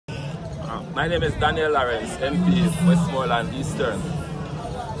My name is Daniel Lawrence, MP, Westmoreland Eastern.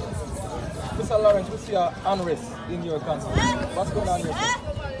 Mr. Lawrence, we see an unrest in your constituency. What's going on here, sir?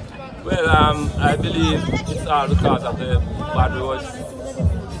 Well, I believe it's all because of the bad roads,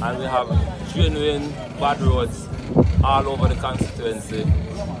 and we have genuine bad roads all over the constituency,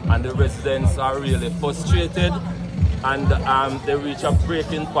 and the residents are really frustrated, and they reach a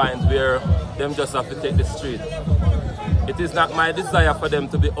breaking point where them just have to take the street. It is not my desire for them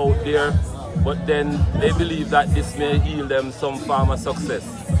to be out there, but then they believe that this may yield them some form of success.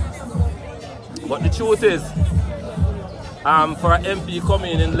 But the truth is, for an MP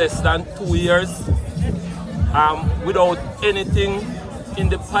coming in less than 2 years, without anything in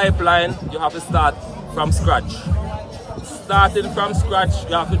the pipeline, you have to start from scratch. Starting from scratch,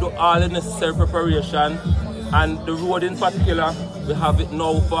 you have to do all the necessary preparation, and the road in particular, we have it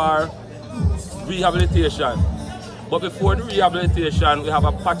now for rehabilitation. But before the rehabilitation, we have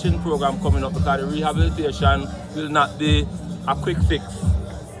a patching program coming up, because the rehabilitation will not be a quick fix.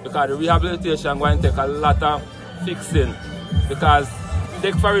 Because the rehabilitation is going to take a lot of fixing. Because,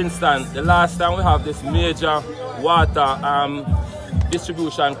 take for instance, the last time we have this major water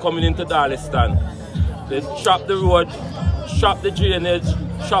distribution coming into Darliston, they chop the road, chop the drainage,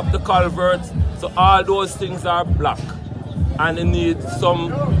 chop the culverts, so all those things are blocked. And they need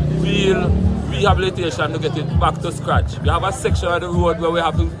some real rehabilitation to get it back to scratch. We have a section of the road where we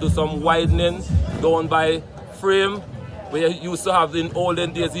have to do some widening down by Frame, where you used to have in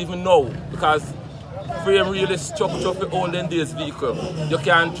olden days, even now, because Frame really structured for olden days vehicle. You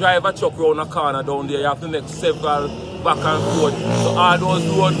can't drive a truck around a corner down there, you have to make several back and forth. So all those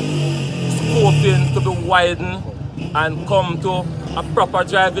roads scoping to be widened and come to a proper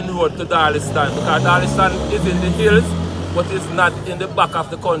driving road to Darliston, because Darliston is in the hills, but it's not in the back of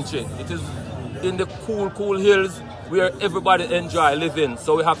the country. It is in the cool hills where everybody enjoy living.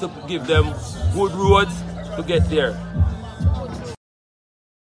 So we have to give them good roads to get there.